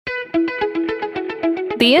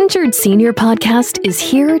The Injured Senior Podcast is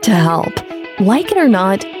here to help. Like it or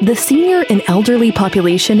not, the senior and elderly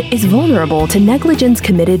population is vulnerable to negligence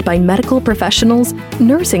committed by medical professionals,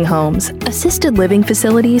 nursing homes, assisted living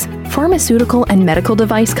facilities, pharmaceutical and medical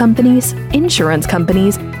device companies, insurance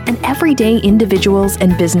companies, and everyday individuals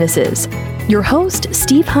and businesses. Your host,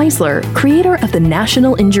 Steve Heisler, creator of the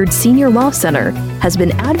National Injured Senior Law Center, has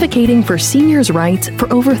been advocating for seniors' rights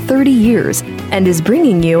for over 30 years and is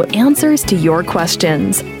bringing you answers to your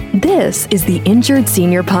questions. This is the Injured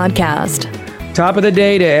Senior Podcast. Top of the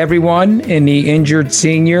day to everyone in the injured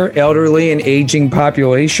senior, elderly, and aging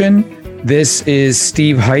population. This is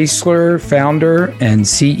Steve Heisler, founder and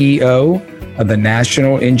CEO of the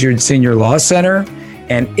National Injured Senior Law Center,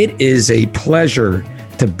 and it is a pleasure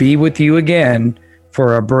to be with you again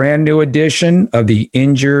for a brand new edition of the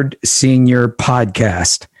Injured Senior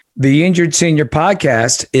Podcast. The Injured Senior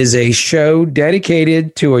Podcast is a show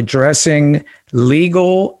dedicated to addressing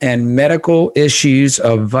legal and medical issues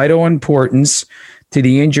of vital importance to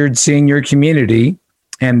the injured senior community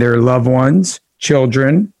and their loved ones,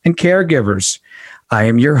 children, and caregivers. I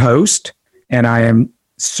am your host, and I am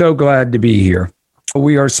so glad to be here.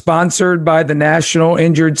 We are sponsored by the National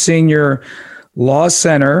Injured Senior Law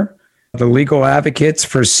Center, the legal advocates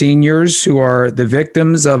for seniors who are the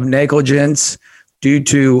victims of negligence due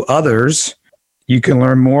to others. You can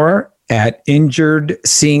learn more at Injured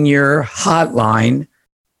Senior Hotline.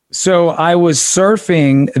 So I was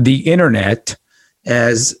surfing the internet,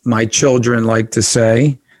 as my children like to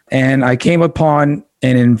say, and I came upon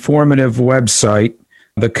an informative website,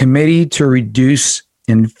 the Committee to Reduce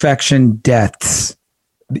Infection Deaths.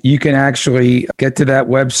 You can actually get to that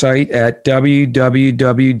website at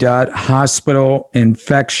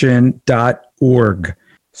www.hospitalinfection.org.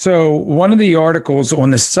 So one of the articles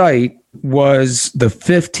on the site was the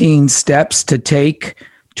 15 steps to take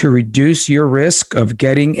to reduce your risk of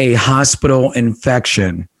getting a hospital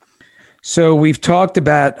infection. So we've talked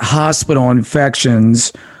about hospital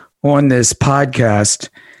infections on this podcast,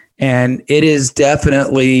 and it is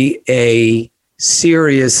definitely a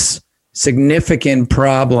serious, significant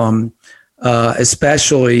problem,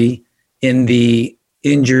 especially in the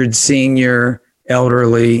injured senior,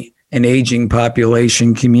 elderly, and aging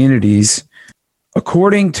population communities.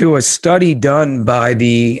 According to a study done by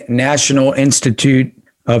the National Institute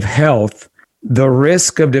of Health, the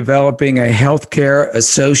risk of developing a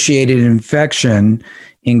healthcare-associated infection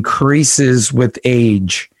increases with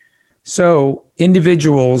age. So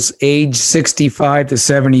individuals age 65 to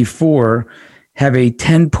 74 have a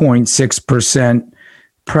 10.6%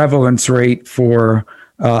 prevalence rate for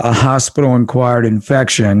a hospital-acquired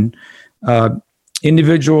infection.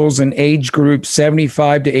 Individuals in age group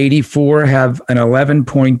 75 to 84 have an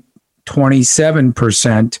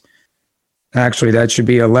 11.27%. Actually, that should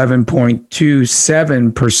be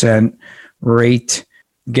 11.27% rate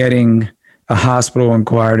getting a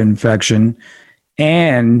hospital-acquired infection.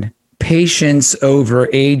 And patients over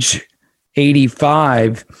age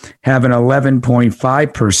 85 have an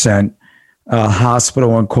 11.5%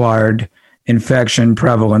 hospital-acquired infection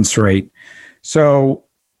prevalence rate. So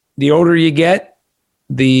the older you get,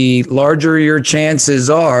 the larger your chances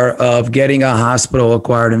are of getting a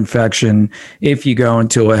hospital-acquired infection if you go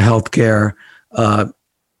into a healthcare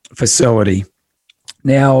facility.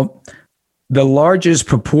 Now, the largest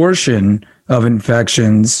proportion of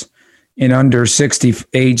infections in under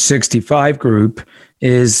age 65 group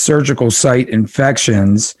is surgical site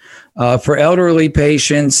infections. For elderly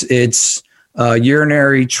patients, it's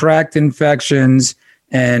urinary tract infections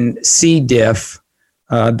and C. diff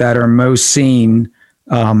that are most seen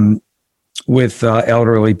with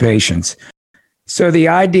elderly patients. So the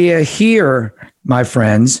idea here, my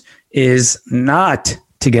friends, is not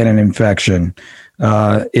to get an infection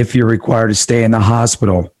if you're required to stay in the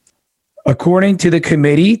hospital. According to the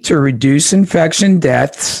Committee to Reduce Infection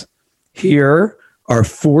Deaths, here are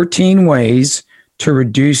 14 ways to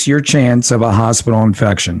reduce your chance of a hospital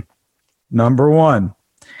infection. Number 1,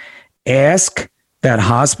 ask that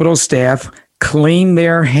hospital staff clean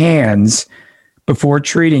their hands before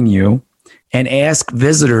treating you, and ask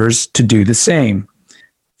visitors to do the same.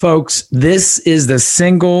 Folks, this is the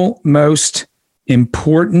single most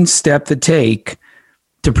important step to take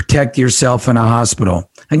to protect yourself in a hospital.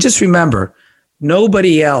 And just remember,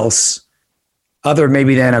 nobody else, other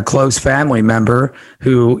maybe than a close family member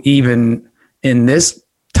who even in this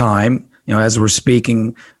time, as we're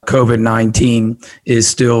speaking, COVID-19 is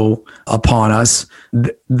still upon us.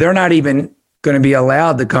 They're not even going to be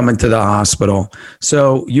allowed to come into the hospital.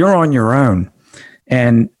 So you're on your own.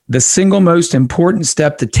 And the single most important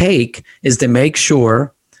step to take is to make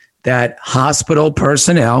sure that hospital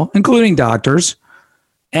personnel, including doctors,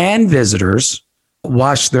 and visitors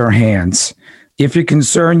wash their hands. If you're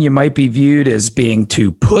concerned you might be viewed as being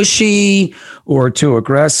too pushy or too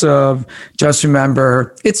aggressive, just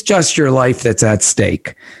remember it's just your life that's at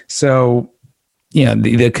stake. So,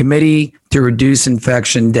 the Committee to Reduce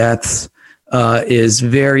Infection Deaths is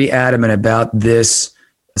very adamant about this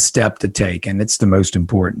step to take, and it's the most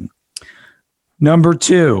important. Number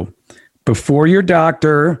 2, before your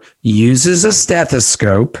doctor uses a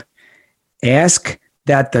stethoscope, ask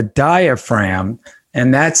that the diaphragm,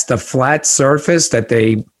 and that's the flat surface that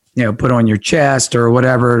they put on your chest or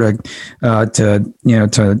whatever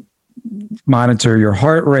to monitor your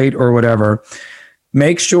heart rate or whatever.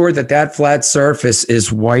 Make sure that flat surface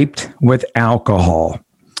is wiped with alcohol.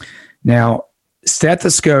 Now,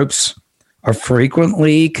 stethoscopes are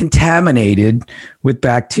frequently contaminated with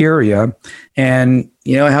bacteria, and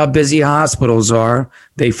you know how busy hospitals are.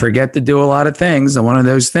 They forget to do a lot of things, and one of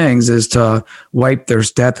those things is to wipe their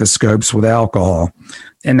stethoscopes with alcohol.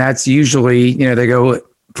 And that's usually, they go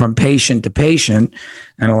from patient to patient,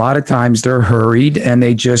 and a lot of times they're hurried and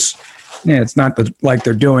they just, it's not like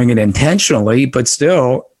they're doing it intentionally, but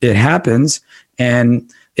still it happens.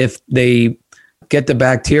 And if they get the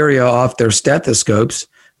bacteria off their stethoscopes,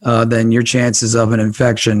 then your chances of an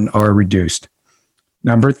infection are reduced.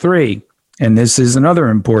 Number 3, and this is another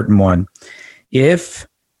important one. If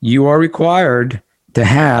you are required to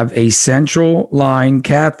have a central line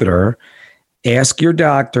catheter, ask your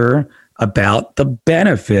doctor about the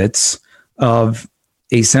benefits of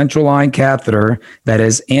a central line catheter that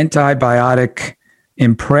is antibiotic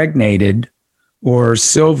impregnated or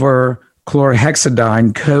silver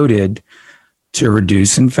chlorhexidine coated to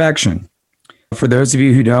reduce infection. For those of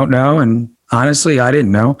you who don't know, and honestly, I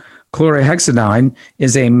didn't know, chlorhexidine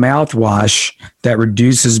is a mouthwash that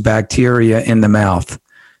reduces bacteria in the mouth.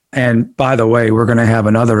 And by the way, we're going to have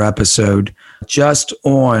another episode just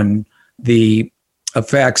on the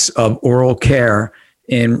effects of oral care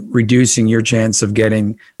in reducing your chance of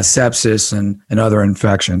getting sepsis and other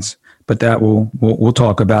infections. But that we'll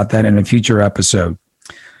talk about that in a future episode.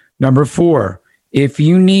 Number 4, if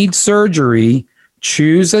you need surgery,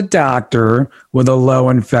 choose a doctor with a low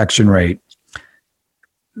infection rate.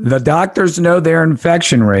 The doctors know their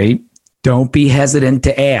infection rate. Don't be hesitant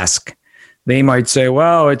to ask. They might say,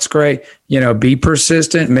 well, it's great. Be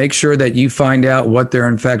persistent. Make sure that you find out what their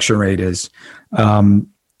infection rate is.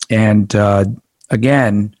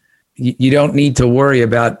 Again, you don't need to worry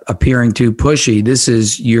about appearing too pushy. This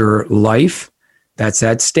is your life that's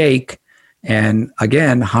at stake. And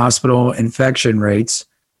again, hospital infection rates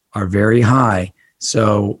are very high.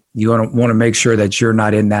 So you want to make sure that you're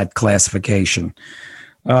not in that classification.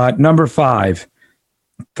 Number 5,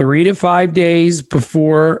 3 to 5 days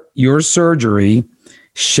before your surgery,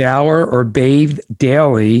 shower or bathe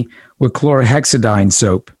daily with chlorhexidine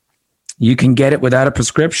soap. You can get it without a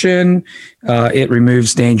prescription. It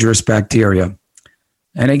removes dangerous bacteria.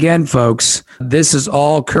 And again, folks, this is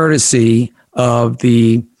all courtesy of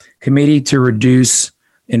the Committee to Reduce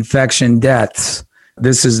Infection Deaths.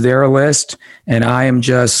 This is their list, and I am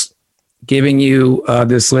just giving you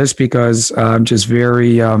this list because I'm just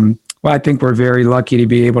very, I think we're very lucky to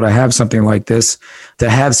be able to have something like this, to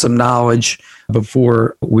have some knowledge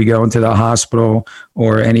before we go into the hospital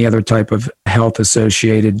or any other type of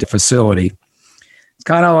health-associated facility. It's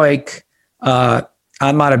kind of like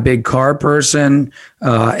I'm not a big car person,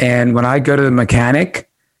 and when I go to the mechanic,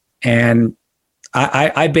 and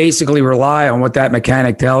I basically rely on what that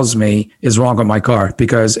mechanic tells me is wrong with my car,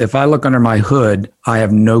 because if I look under my hood, I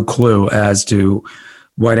have no clue as to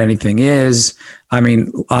what anything is. I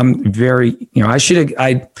mean, I'm very,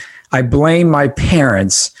 I blame my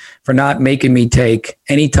parents for not making me take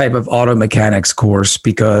any type of auto mechanics course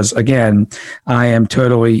because, again, I am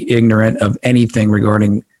totally ignorant of anything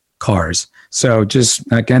regarding cars. So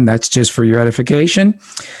that's just for your edification.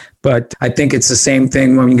 But I think it's the same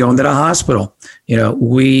thing when we go into the hospital.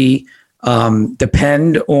 We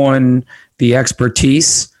depend on the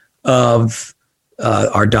expertise of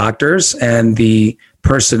our doctors and the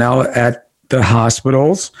personnel at the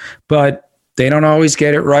hospitals, but they don't always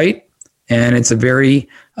get it right. And it's a very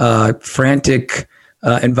frantic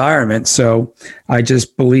environment. So I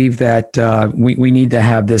just believe that we need to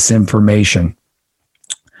have this information.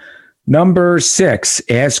 Number 6,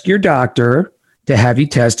 ask your doctor to have you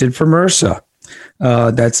tested for MRSA.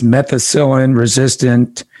 That's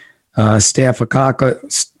methicillin-resistant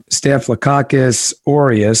Staphylococcus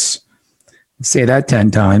aureus. Say that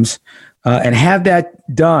 10 times. And have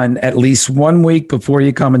that done at least 1 week before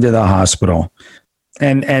you come into the hospital.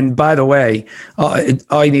 And by the way,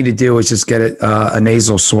 all you need to do is just get a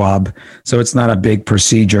nasal swab, so it's not a big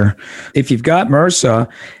procedure. If you've got MRSA,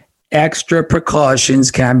 extra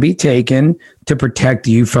precautions can be taken to protect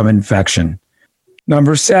you from infection.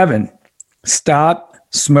 Number 7, stop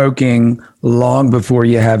smoking long before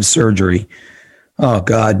you have surgery. Oh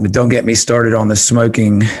God, don't get me started on the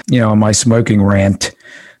smoking, my smoking rant.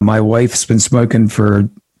 My wife's been smoking for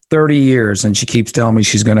 30 years and she keeps telling me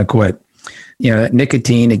she's going to quit. That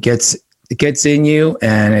nicotine, it gets in you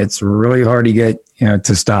and it's really hard to get,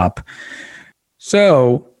 to stop.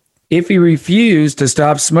 So if you refuse to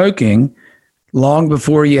stop smoking long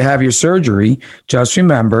before you have your surgery, just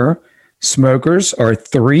remember, smokers are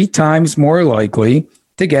 3 times more likely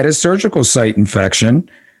to get a surgical site infection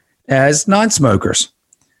as non-smokers.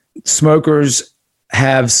 Smokers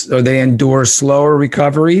they endure slower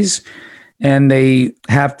recoveries and they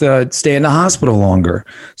have to stay in the hospital longer.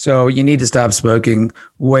 So you need to stop smoking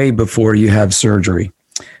way before you have surgery.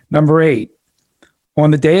 Number 8,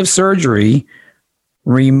 on the day of surgery,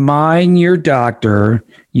 remind your doctor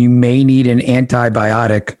you may need an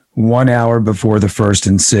antibiotic 1 hour before the first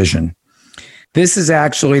incision. This is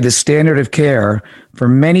actually the standard of care for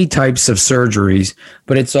many types of surgeries,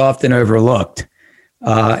 but it's often overlooked.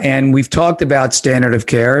 And we've talked about standard of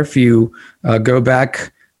care. If you go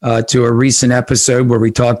back to a recent episode where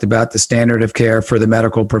we talked about the standard of care for the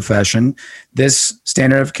medical profession, this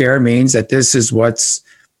standard of care means that this is what's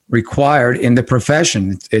required in the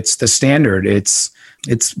profession. It's the standard. It's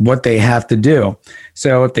what they have to do.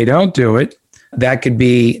 So if they don't do it, that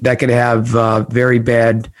could have very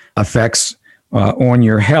bad effects on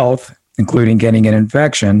your health, including getting an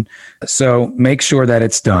infection. So make sure that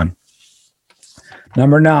it's done.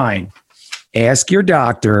 Number 9, ask your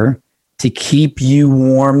doctor to keep you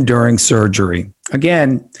warm during surgery.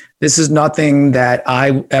 Again, this is nothing that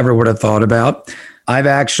I ever would have thought about. I've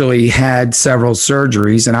actually had several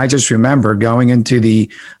surgeries, and I just remember going into the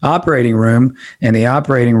operating room, and the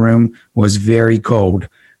operating room was very cold.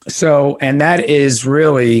 So, and that is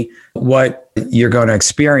really what you're going to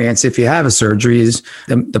experience if you have a surgery. Is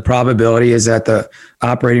the probability is that the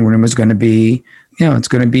operating room is going to be, it's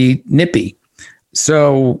going to be nippy.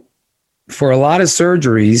 So for a lot of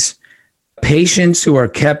surgeries, patients who are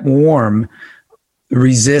kept warm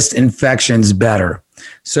resist infections better.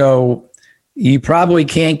 So you probably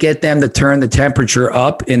can't get them to turn the temperature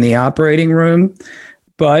up in the operating room,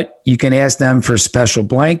 but you can ask them for special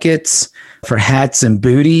blankets, for hats and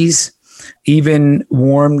booties, even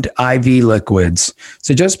warmed IV liquids.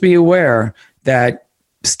 So just be aware that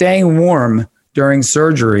staying warm during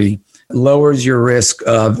surgery lowers your risk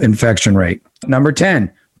of infection rate. Number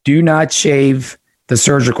 10, do not shave the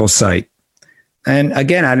surgical site. And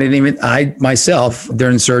again, I myself,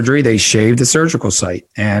 during surgery, they shaved the surgical site.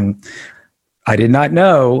 And I did not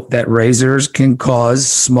know that razors can cause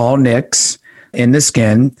small nicks in the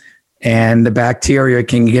skin, and the bacteria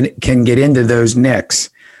can get into those nicks,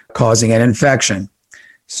 causing an infection.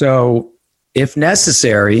 So if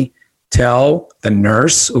necessary, tell the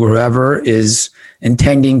nurse or whoever is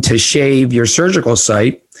intending to shave your surgical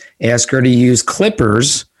site, ask her to use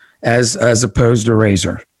clippers as opposed to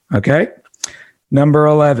razor. Okay? Number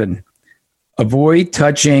 11, avoid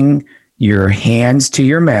touching your hands to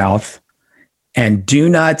your mouth, and do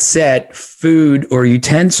not set food or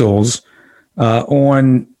utensils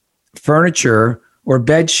on furniture or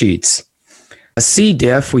bed sheets. A C.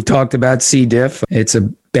 diff, we talked about C. diff. It's a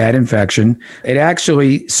bad infection. It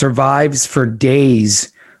actually survives for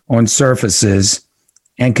days on surfaces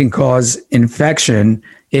and can cause infection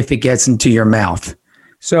if it gets into your mouth.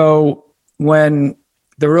 So when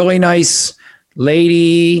the really nice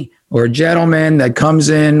lady or gentleman that comes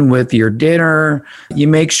in with your dinner, you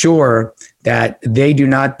make sure that they do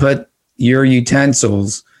not put your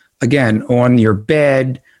utensils, again, on your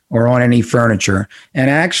bed or on any furniture. And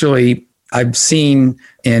actually, I've seen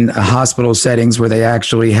in hospital settings where they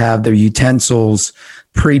actually have their utensils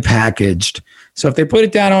prepackaged. So if they put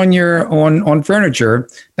it down on furniture,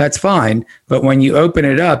 that's fine. But when you open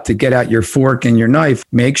it up to get out your fork and your knife,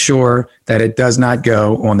 make sure that it does not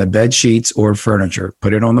go on the bed sheets or furniture.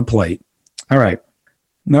 Put it on the plate. All right.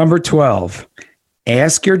 Number 12,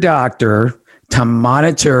 ask your doctor to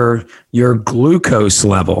monitor your glucose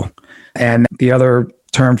level. And the other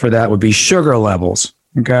term for that would be sugar levels.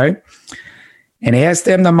 Okay. And ask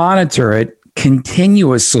them to monitor it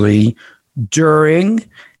continuously during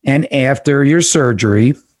and after your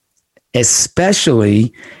surgery,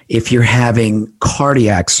 especially if you're having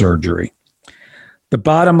cardiac surgery. The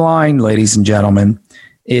bottom line, ladies and gentlemen,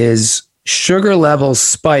 is sugar levels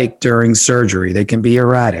spike during surgery. They can be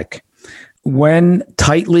erratic. When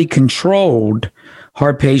tightly controlled,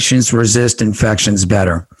 heart patients resist infections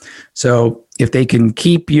better. So if they can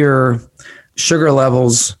keep your sugar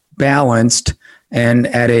levels balanced and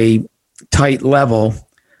at a tight level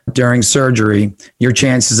during surgery, your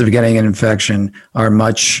chances of getting an infection are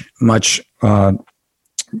much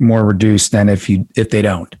more reduced than if they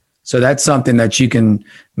don't. So that's something that you can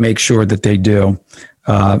make sure that they do,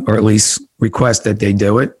 or at least request that they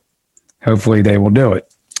do it. Hopefully they will do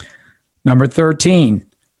it. Number 13,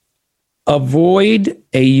 avoid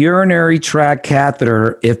a urinary tract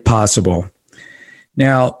catheter if possible.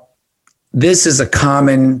 Now, this is a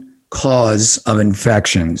common cause of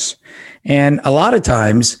infections. And a lot of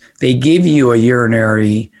times they give you a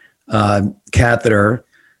urinary catheter,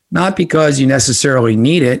 not because you necessarily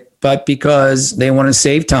need it, but because they want to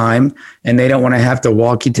save time and they don't want to have to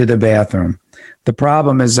walk you to the bathroom. The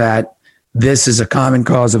problem is that this is a common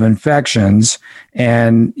cause of infections,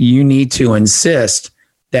 and you need to insist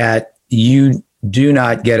that you do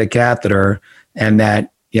not get a catheter and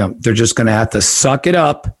that they're just going to have to suck it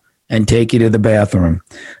up and take you to the bathroom.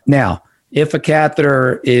 Now, if a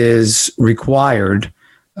catheter is required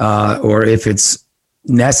or if it's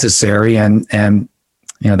necessary and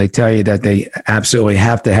they tell you that they absolutely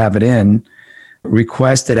have to have it in,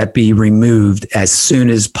 request that it be removed as soon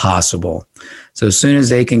as possible. So as soon as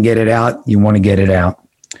they can get it out, you want to get it out.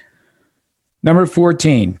 Number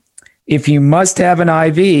 14, if you must have an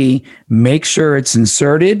IV, make sure it's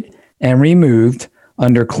inserted and removed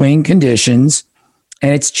under clean conditions,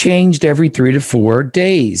 and it's changed every 3 to 4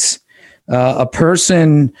 days. A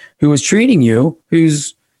person who is treating you,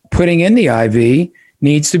 who's putting in the IV,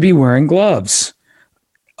 needs to be wearing gloves.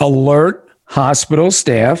 Alert hospital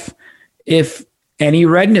staff if any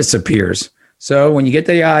redness appears. So when you get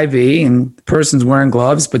the IV and the person's wearing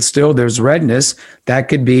gloves, but still there's redness, that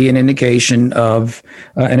could be an indication of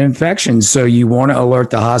an infection. So you want to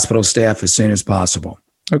alert the hospital staff as soon as possible.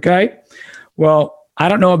 Okay? Well, I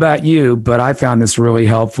don't know about you, but I found this really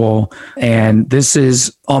helpful. And this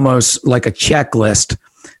is almost like a checklist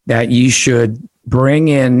that you should bring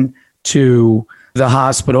in to the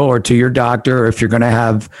hospital or to your doctor, or if you're going to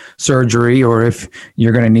have surgery or if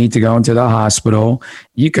you're going to need to go into the hospital.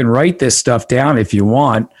 You can write this stuff down if you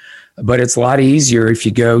want, but it's a lot easier if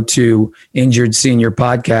you go to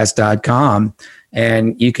injuredseniorpodcast.com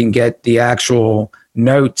and you can get the actual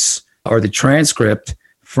notes or the transcript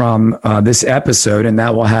from this episode, and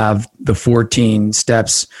that will have the 14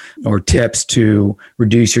 steps or tips to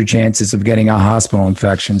reduce your chances of getting a hospital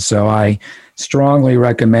infection. So I strongly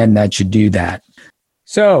recommend that you do that.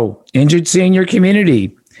 So, Injured Senior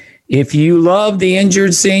community, if you love the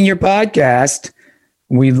Injured Senior podcast,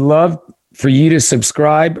 we'd love for you to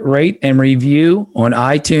subscribe, rate, and review on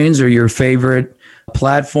iTunes or your favorite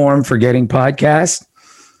platform for getting podcasts.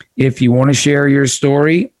 If you want to share your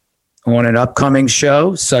story on an upcoming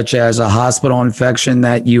show, such as a hospital infection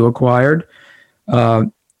that you acquired,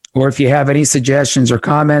 or if you have any suggestions or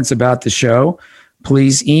comments about the show,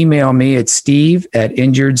 please email me at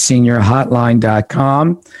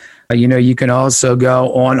steve@injuredseniorhotline.com. You can also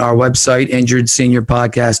go on our website,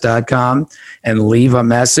 injuredseniorpodcast.com, and leave a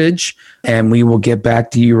message, and we will get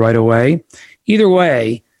back to you right away. Either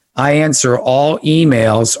way, I answer all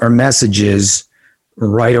emails or messages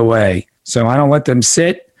right away. So I don't let them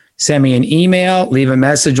sit. Send me an email, leave a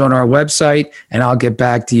message on our website, and I'll get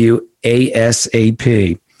back to you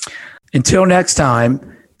ASAP. Until next time,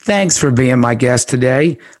 thanks for being my guest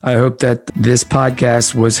today. I hope that this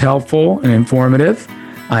podcast was helpful and informative.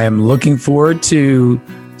 I am looking forward to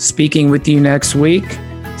speaking with you next week.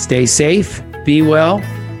 Stay safe, be well,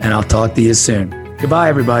 and I'll talk to you soon. Goodbye,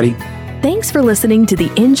 everybody. Thanks for listening to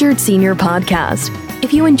the Injured Senior Podcast.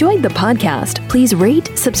 If you enjoyed the podcast, please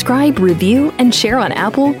rate, subscribe, review, and share on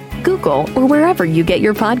Apple, Google, or wherever you get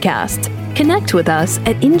your podcasts. Connect with us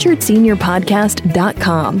at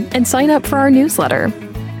injuredseniorpodcast.com and sign up for our newsletter.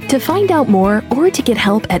 To find out more or to get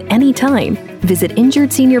help at any time, visit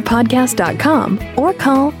injuredseniorpodcast.com or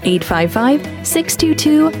call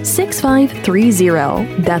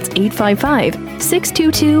 855-622-6530. That's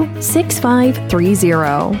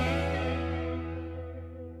 855-622-6530.